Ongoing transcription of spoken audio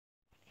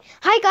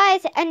Hi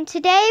guys, and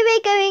today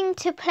we're going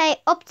to play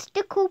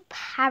Obstical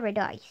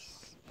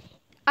Paradise.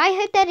 I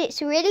heard that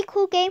it's a really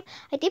cool game.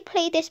 I did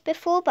play this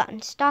before, but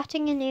I'm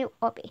starting a new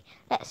obby.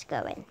 Let's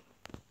go in.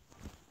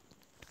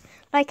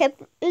 Like, I've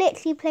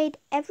literally played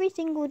every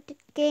single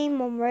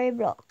game on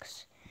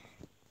Roblox.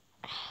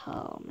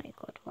 Oh my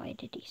god, why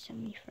did he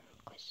send me for a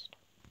request?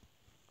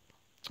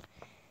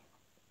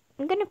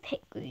 I'm gonna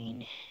pick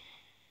green.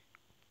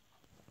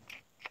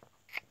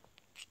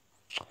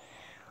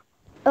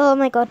 Oh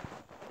my god.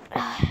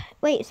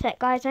 Wait a sec,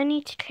 guys. I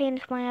need to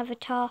change my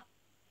avatar.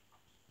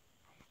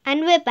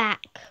 And we're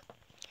back.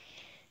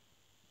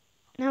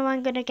 Now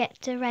I'm going to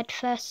get to red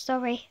first.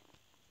 Sorry.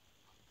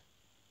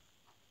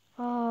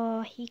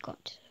 Oh, he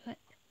got to it.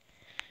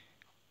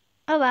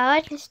 Oh well,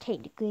 I just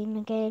take the green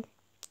again.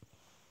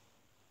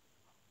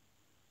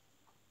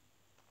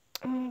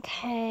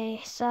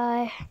 Okay,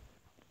 so...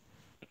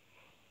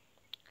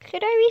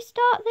 should I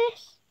restart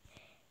this?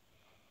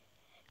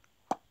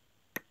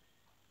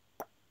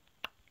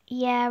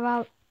 Yeah,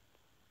 well...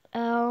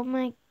 Oh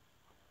my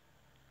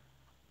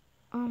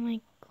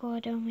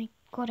god, oh my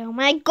god, oh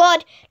my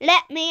god!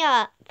 Let me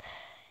up!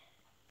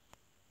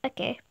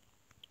 Okay,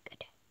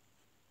 good.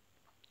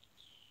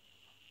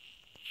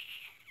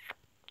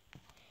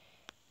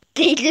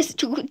 They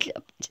just all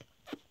jumped.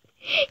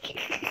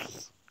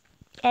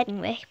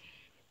 Anyway.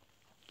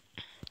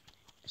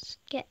 Let's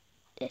get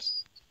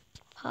this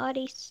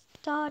party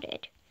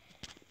started.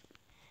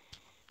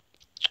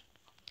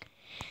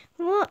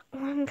 What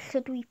one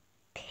should we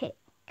pick?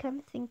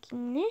 I'm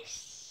thinking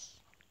this.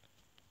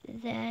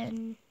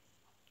 Then...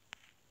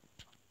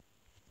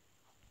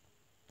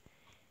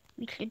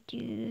 we could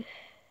do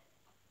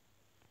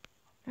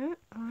that,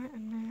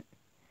 and that.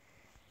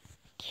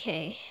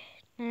 Okay,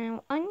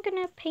 now I'm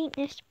gonna paint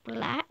this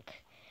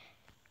black.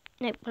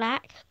 No,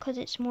 black, because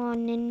it's more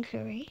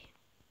ninja-y,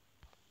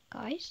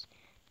 guys.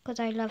 Because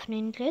I love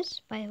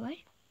ninjas, by the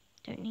way.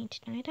 Don't need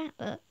to know that,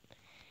 but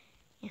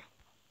yeah.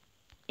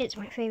 It's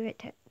my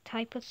favourite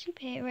type of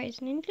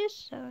superheroes,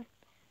 ninjas, so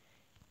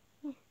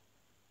yeah.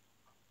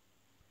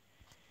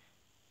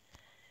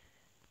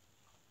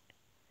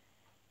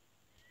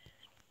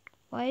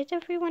 Why is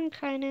everyone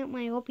trying out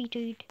my obby,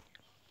 dude?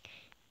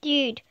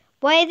 Dude,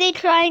 why are they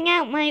trying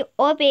out my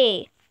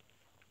obby?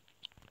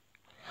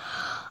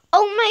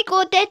 Oh my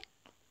god,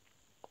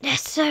 they're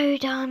so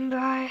dumb,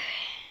 bro.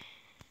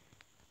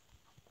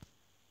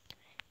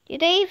 Do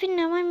they even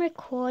know I'm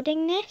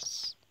recording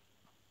this?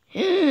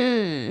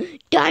 Dun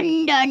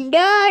dun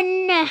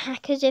dun!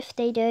 Hackers if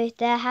they do.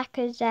 They're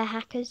hackers, they're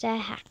hackers, they're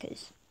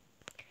hackers.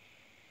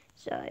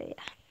 So, yeah.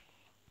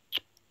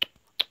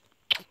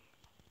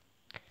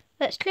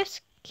 Let's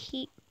just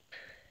keep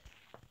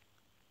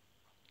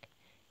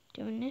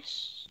doing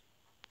this.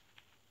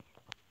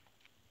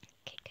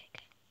 Okay.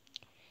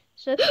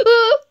 So,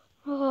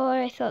 oh,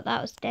 I thought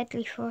that was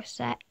deadly for a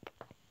sec.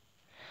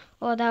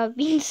 Oh, that would have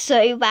been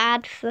so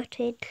bad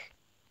footage.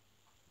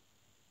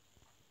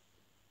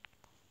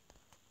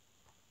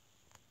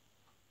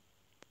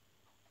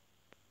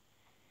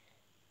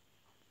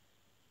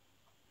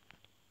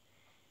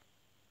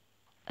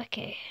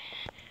 Okay.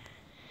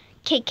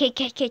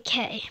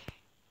 K.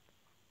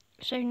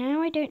 So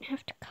now I don't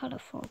have to colour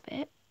for a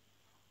bit.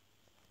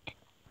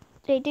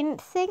 They didn't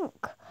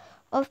think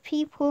of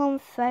people on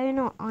phone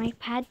or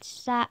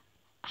iPads that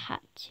had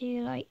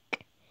to,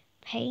 like,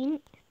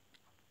 paint.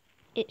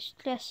 It's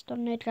just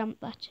on the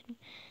jump button.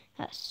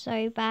 That's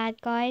so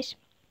bad, guys.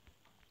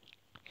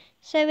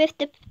 So if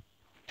the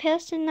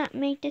person that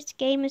made this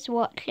game is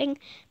watching,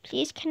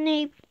 please can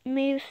they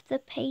move the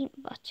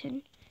paint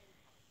button?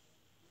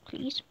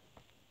 Please.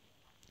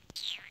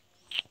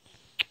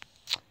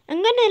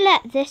 I'm gonna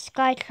let this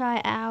guy try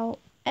it out.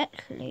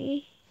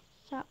 Actually,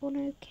 is that one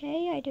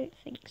okay? I don't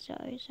think so.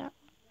 Is that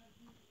one?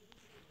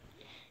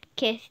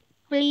 Okay,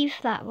 leave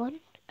that one.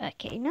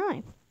 Okay,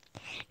 no.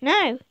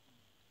 No!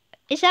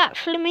 Is that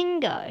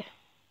flamingo?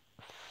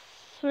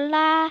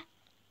 Flamingo.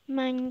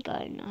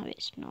 No,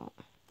 it's not.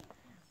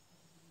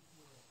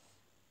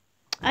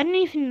 I don't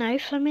even know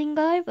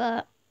flamingo,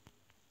 but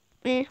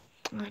I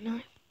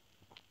know.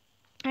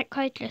 That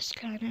guy just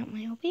trying out my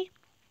obby.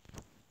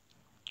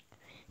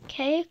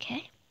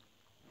 Okay.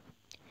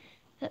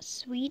 That's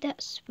sweet.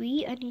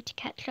 I need to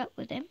catch up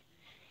with him.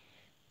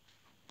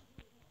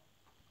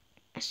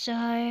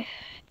 So,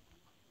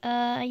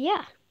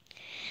 yeah.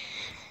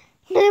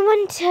 No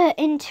one to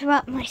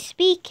interrupt my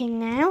speaking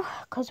now,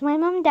 because my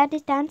mum and dad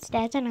is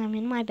downstairs and I'm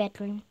in my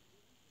bedroom.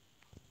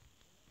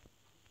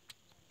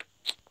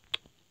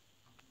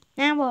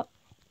 Now what?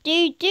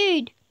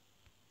 Dude!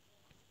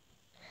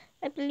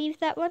 I believe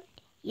that one?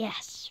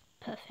 Yes,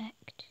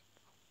 perfect.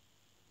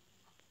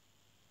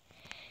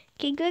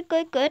 Okay, good.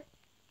 Okay.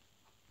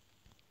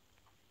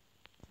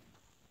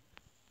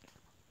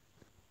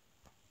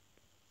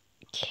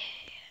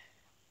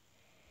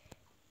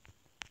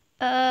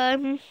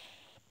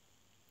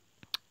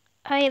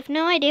 I have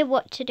no idea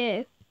what to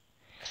do.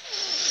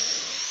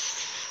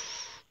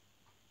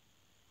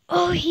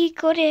 Oh, he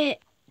got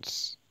it.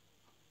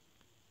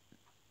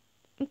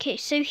 Okay,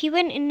 so he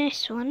went in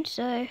this one,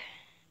 so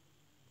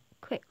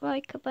quick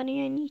like a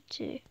bunny, I need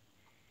to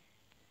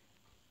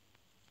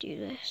do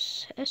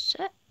this a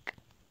sec.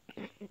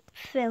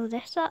 Fill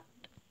this up.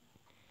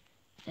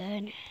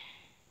 Then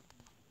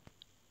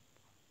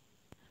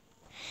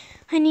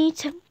I need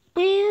to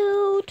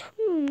build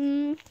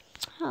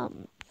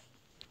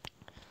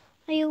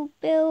I'll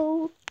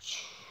build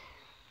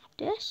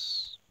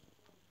this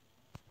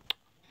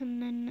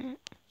and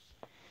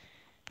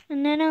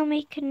then I'll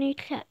make a new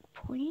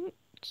checkpoint.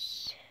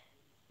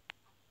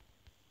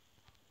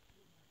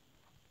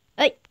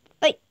 Wait,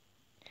 why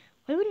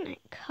wouldn't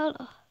it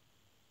colour?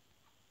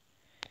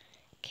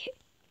 Okay.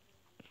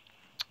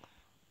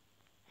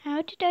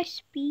 How did I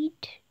speed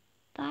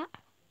that?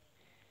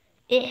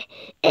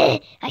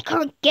 I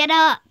can't get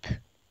up.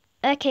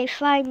 Okay,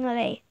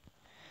 finally.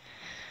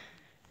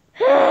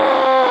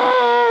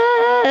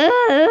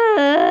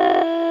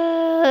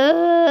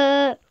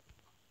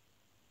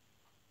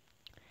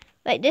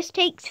 Like, this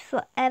takes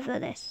forever,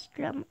 this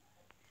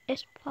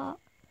part.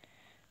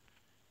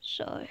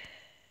 So,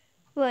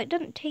 well, it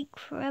doesn't take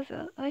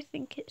forever. I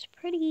think it's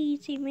pretty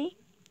easy, me.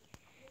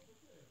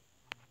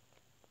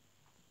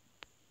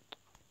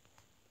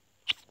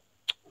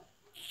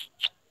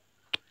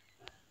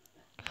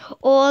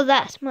 Oh,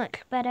 that's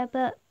much better,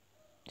 but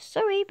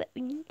sorry, but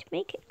we need to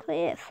make it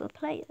clear for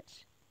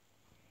players.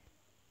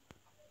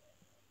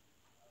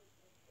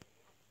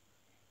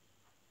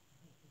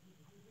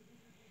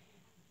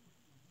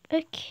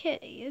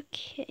 Okay.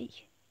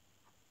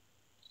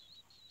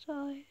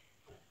 So,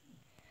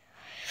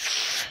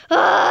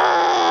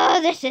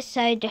 this is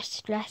so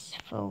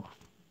distressful.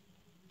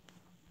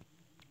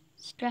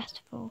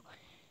 Distressful.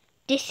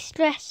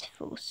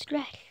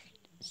 Stress.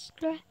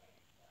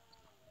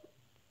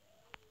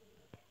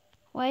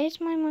 Why is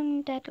my mum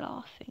and dad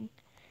laughing?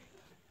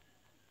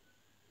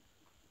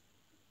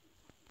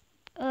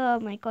 Oh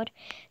my god.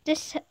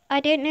 This, I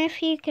don't know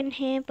if you can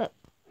hear, but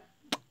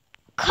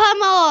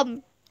come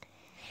on!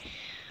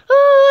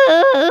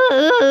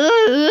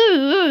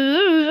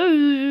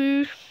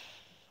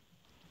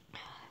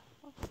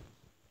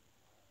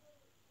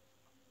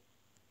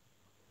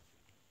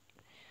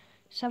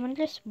 Someone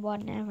just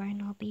won there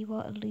and I'll be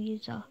what a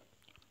loser.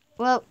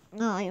 Well,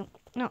 no,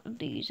 not a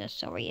loser,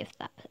 sorry if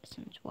that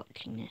person's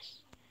watching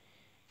this.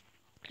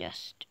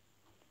 Just,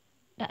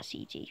 that's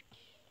easy.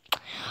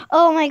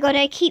 Oh my god,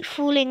 I keep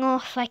falling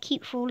off. I'm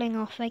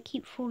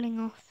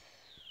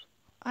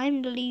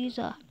the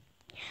loser.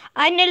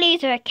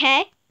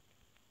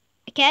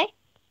 Okay?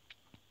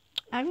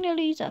 I'm the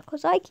loser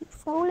because I keep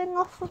falling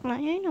off of my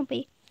own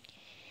hobby.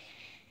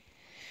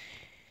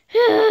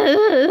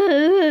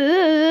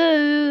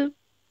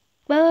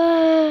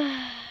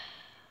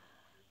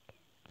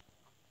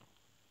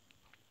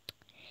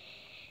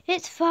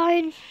 It's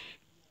fine.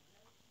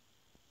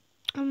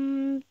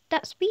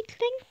 That speed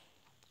thing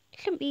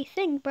shouldn't be a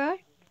thing, bro.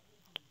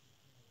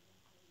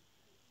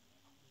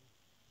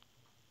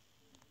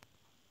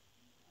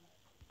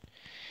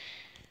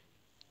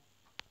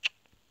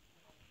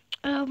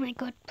 Oh my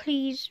god,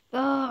 please.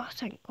 Oh,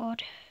 thank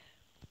god.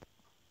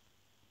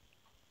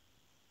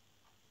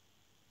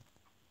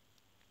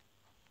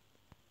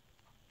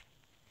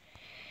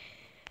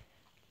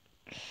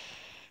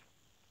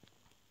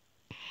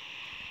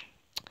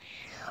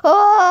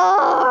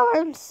 Oh,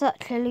 I'm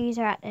such a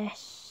loser at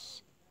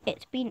this.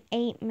 It's been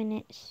 8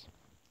 minutes.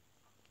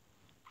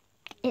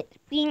 It's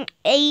been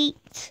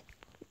 8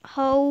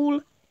 whole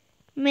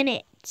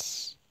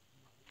minutes.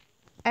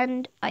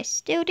 And I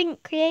still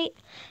didn't create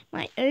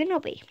my own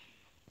obby.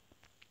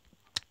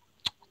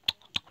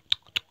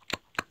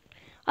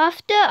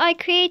 After I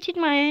created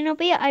my own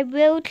obby, I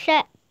will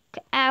check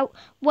out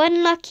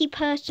one lucky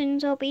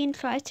person's obby and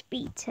try to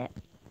beat it.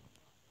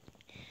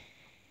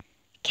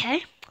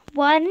 Okay,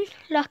 one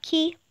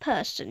lucky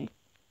person.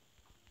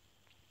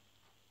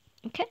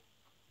 Okay,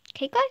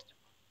 guys.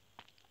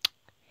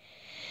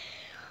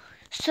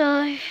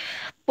 So,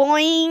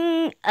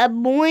 boing, a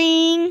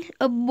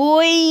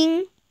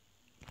boing.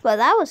 Well,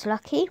 that was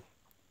lucky.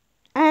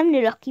 I'm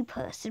the lucky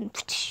person.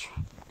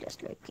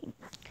 Just looking.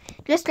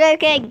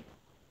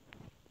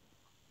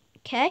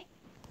 Okay.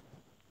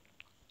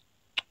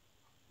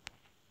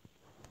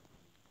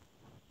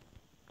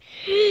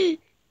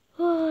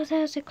 Oh,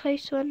 that was a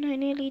close one. I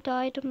nearly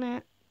died on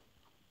that.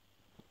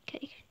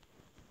 Okay.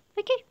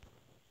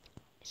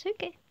 It's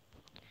okay.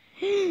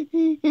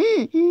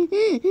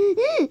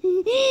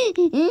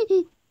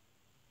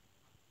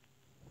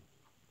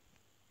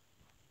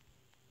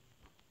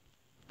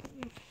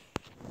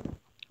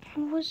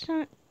 Was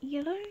that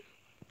yellow?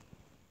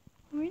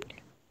 Orange?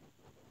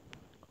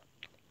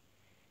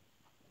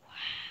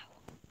 Wow.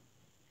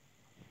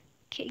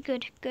 Okay,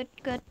 good.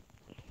 I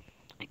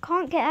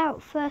can't get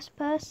out first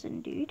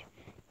person, dude.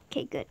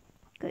 Okay, good.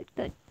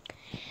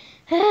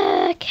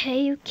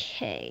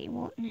 Okay.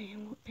 What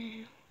now?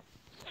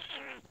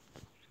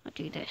 I'll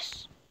do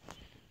this.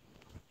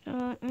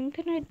 I'm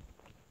gonna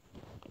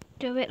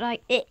do it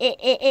like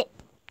it.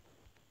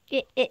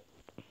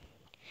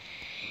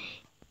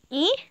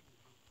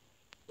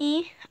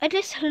 I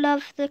just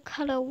love the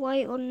colour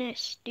white on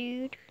this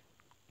dude.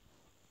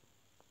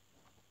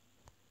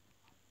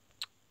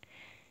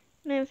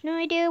 And I have no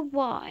idea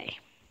why.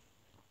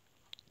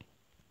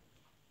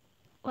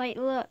 Like,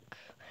 look.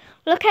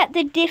 Look at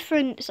the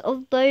difference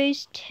of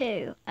those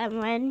two.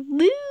 And then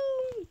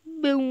boom,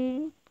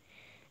 boom.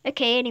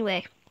 Okay,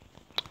 anyway.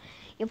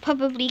 You're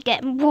probably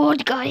getting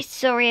bored, guys.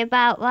 Sorry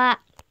about that.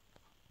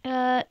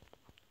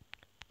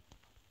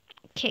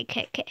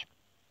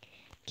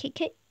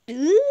 Okay.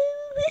 Ooh,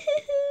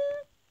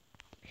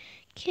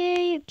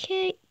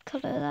 okay.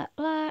 Colour that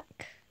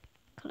black.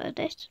 Colour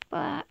this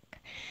black.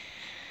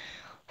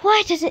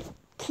 Why does it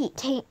keep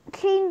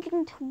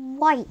changing to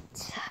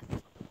white?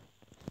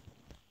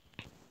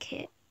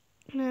 Okay.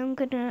 Now I'm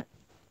gonna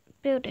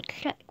build a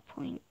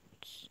checkpoint.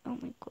 Oh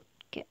my god,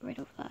 get rid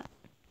of that.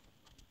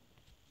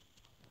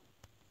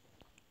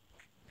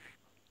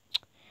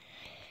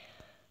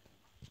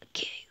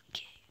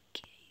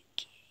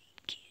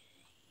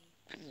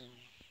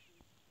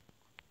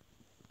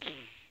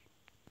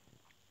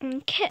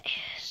 Okay,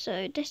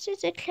 so this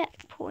is a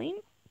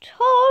checkpoint.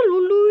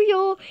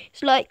 Hallelujah!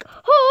 It's like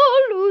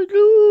hallelujah,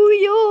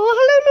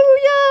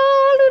 hallelujah,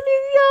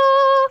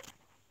 hallelujah.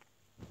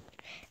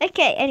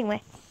 Okay,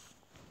 anyway.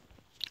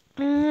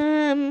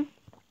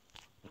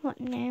 What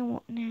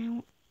now?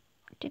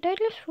 Did I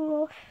just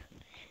fall off?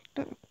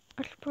 I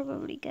should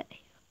probably get here.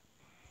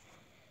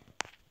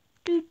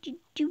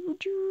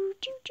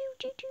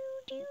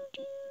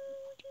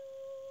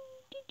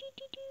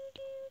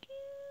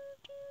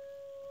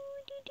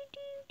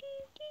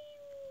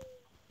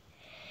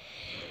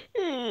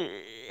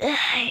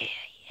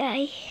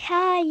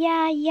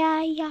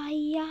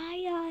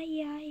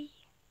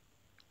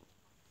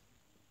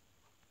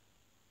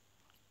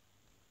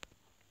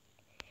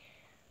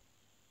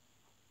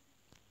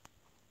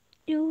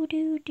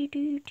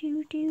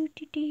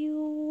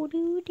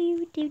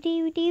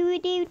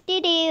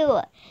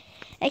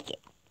 Okay.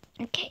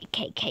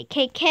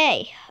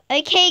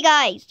 Okay,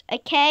 guys.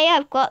 Okay,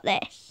 I've got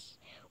this.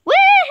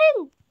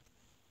 Woohoo!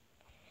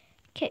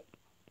 Okay.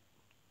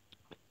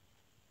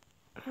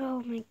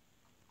 Oh my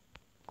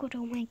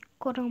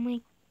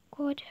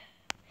god.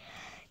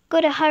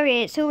 Gotta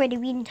hurry, it's already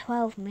been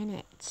 12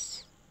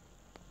 minutes.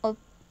 Of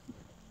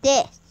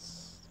this.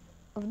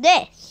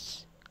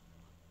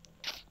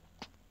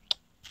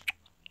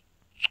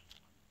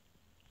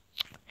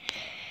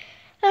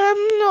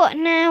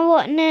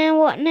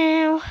 What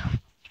now?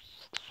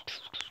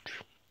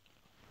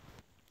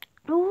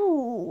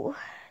 Ooh.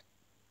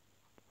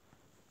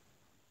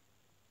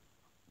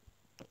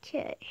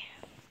 Okay.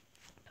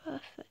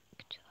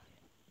 Perfect.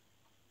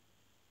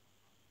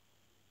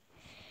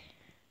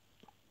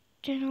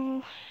 Then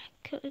I'll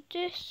cut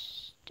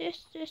this.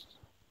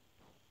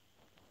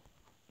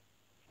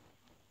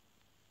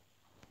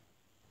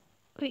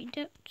 Wait,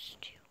 that's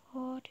too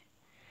hard.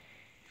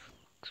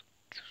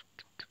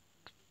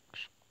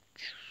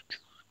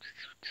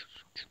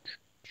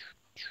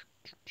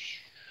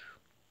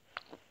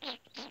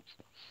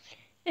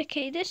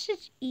 Okay, this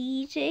is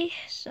easy,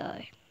 so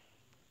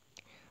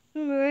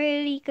I'm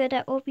really good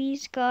at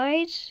obbies,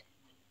 guys.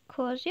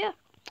 Cause yeah,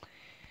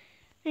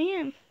 I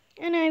am,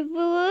 and I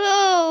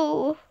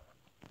will.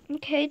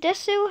 Okay,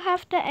 this will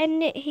have to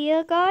end it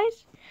here,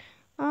 guys.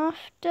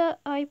 After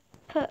I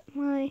put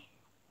my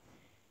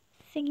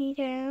thingy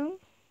down.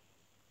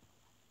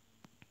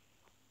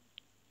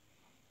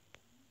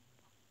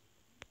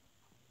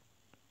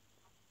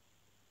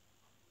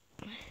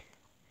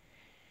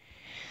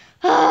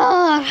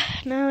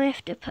 Now I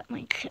have to put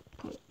my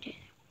checkpoint in.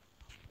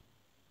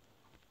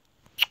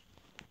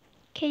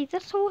 Okay,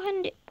 this will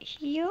end it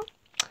here.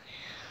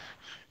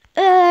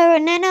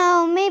 And then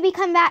I'll maybe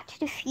come back to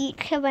the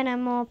future when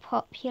I'm more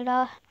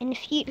popular. In the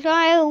future,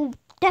 I'll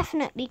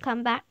definitely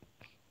come back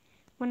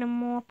when I'm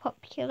more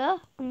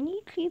popular on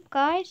YouTube,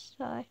 guys.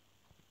 So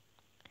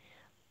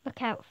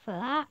look out for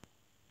that.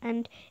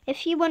 And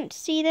if you want to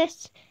see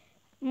this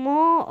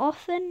more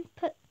often,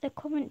 put the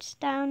comments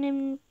down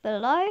in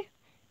below.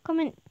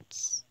 Comment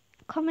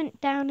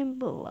down in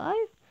below.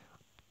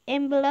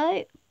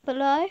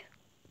 Below.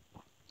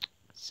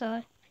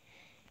 So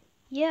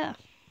yeah.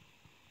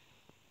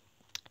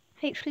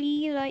 Hopefully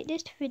you like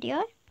this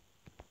video.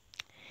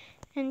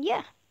 And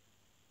yeah.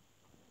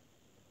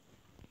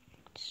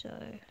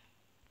 So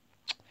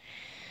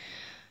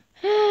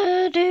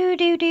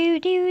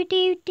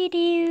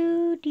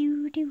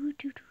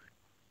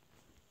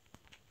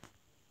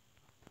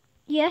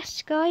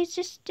yes, guys,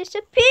 this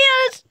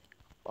disappears.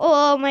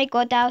 Oh my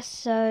god, that was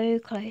so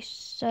close.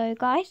 So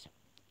guys,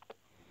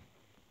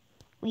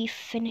 we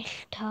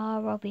finished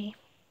our obby.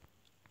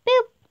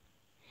 Boop.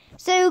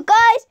 So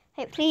guys,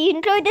 hopefully you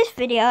enjoyed this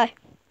video.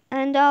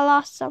 And I'll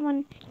ask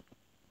someone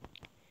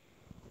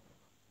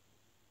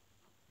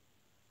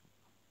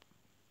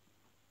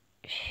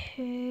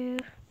who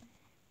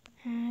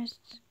has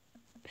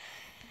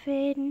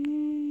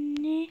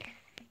finished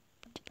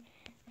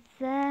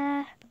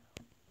their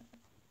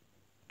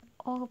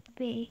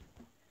obby.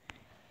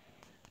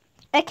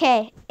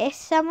 Okay, if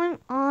someone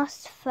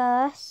asks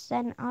first,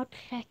 then I'll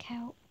check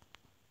out.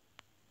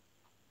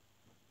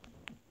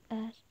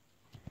 as.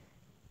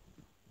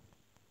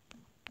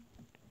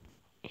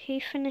 Who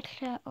finished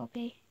their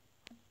obby?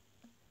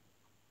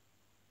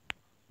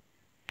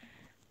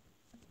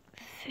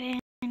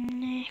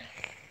 Finish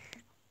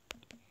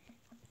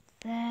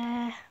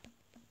their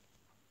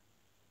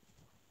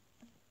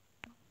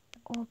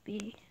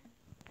obby.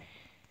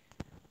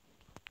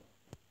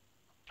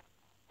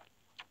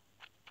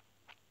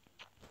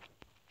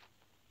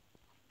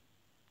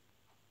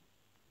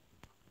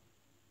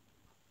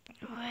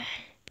 Where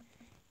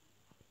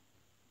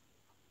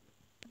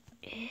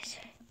is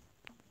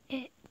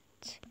it?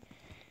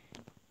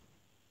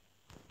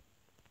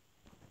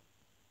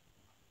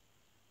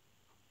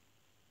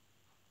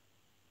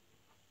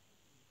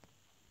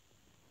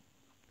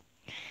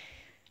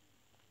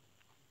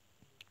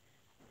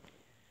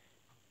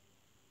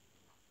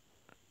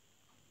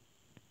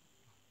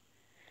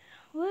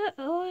 Where?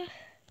 Oh.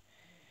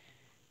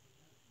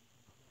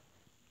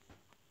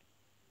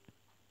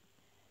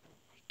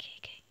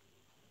 Okay.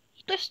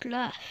 He just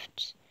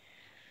left.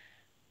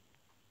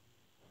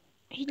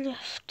 He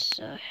left,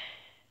 so.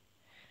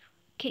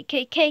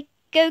 Okay.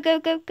 Go.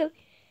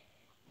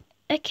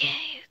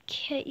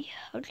 Okay.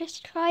 I'll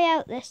just try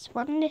out this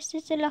one. This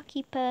is a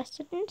lucky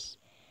person's.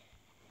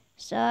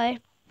 So,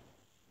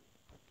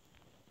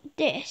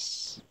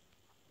 this.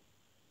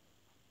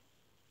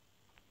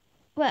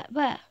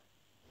 Where?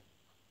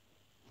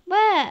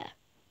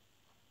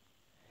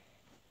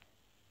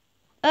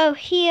 Oh,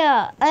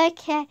 here.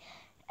 Okay.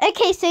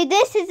 Okay, so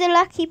this is a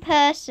lucky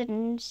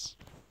person's.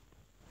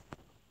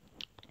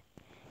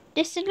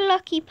 This is a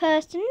lucky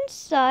person,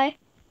 so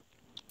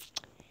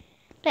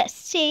let's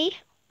see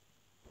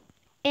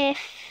if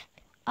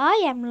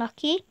I am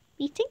lucky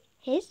beating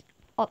his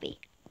obby.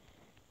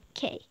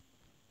 Okay,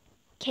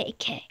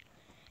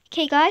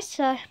 guys,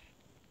 so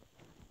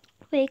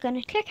we're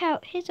going to check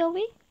out his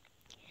obby,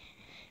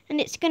 and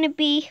it's going to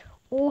be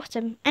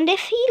awesome. And if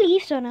he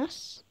leaves on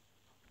us,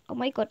 oh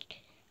my god,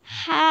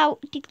 how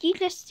did you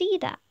just see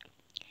that?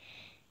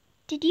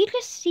 Did you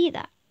just see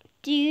that?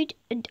 Dude,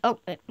 oh,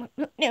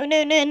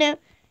 no.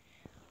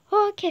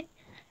 Oh, okay,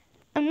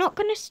 I'm not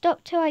going to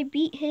stop till I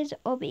beat his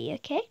obby,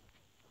 okay?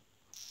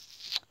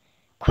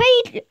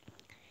 Quaid,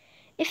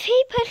 if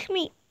he pushed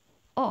me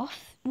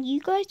off, you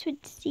guys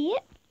would see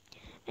it,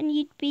 and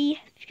you'd be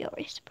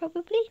furious,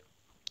 probably.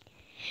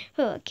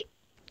 Okay,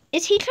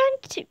 is he trying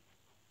to...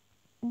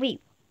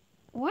 Wait,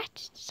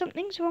 what?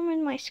 Something's wrong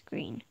with my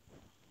screen.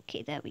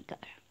 Okay, there we go.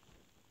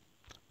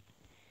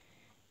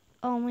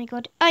 Oh my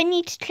god, I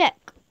need to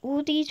check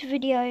all these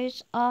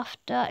videos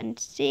after and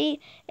see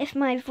if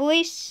my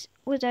voice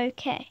was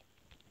okay.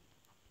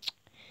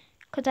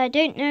 Because I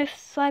don't know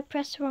if I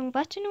pressed the wrong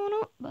button or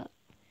not, but...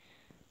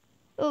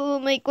 Oh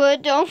my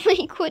god.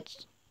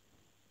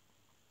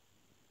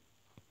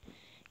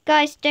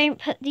 Guys, don't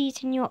put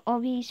these in your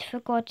obbies, for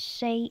God's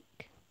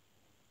sake.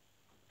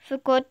 For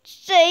God's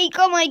sake,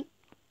 oh my...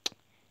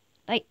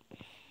 Like...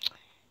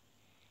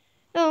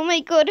 Oh my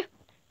god.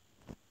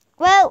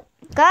 Well,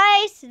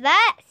 guys,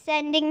 that's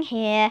ending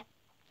here.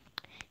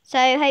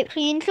 So,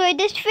 hopefully you enjoyed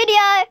this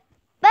video.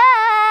 Bye!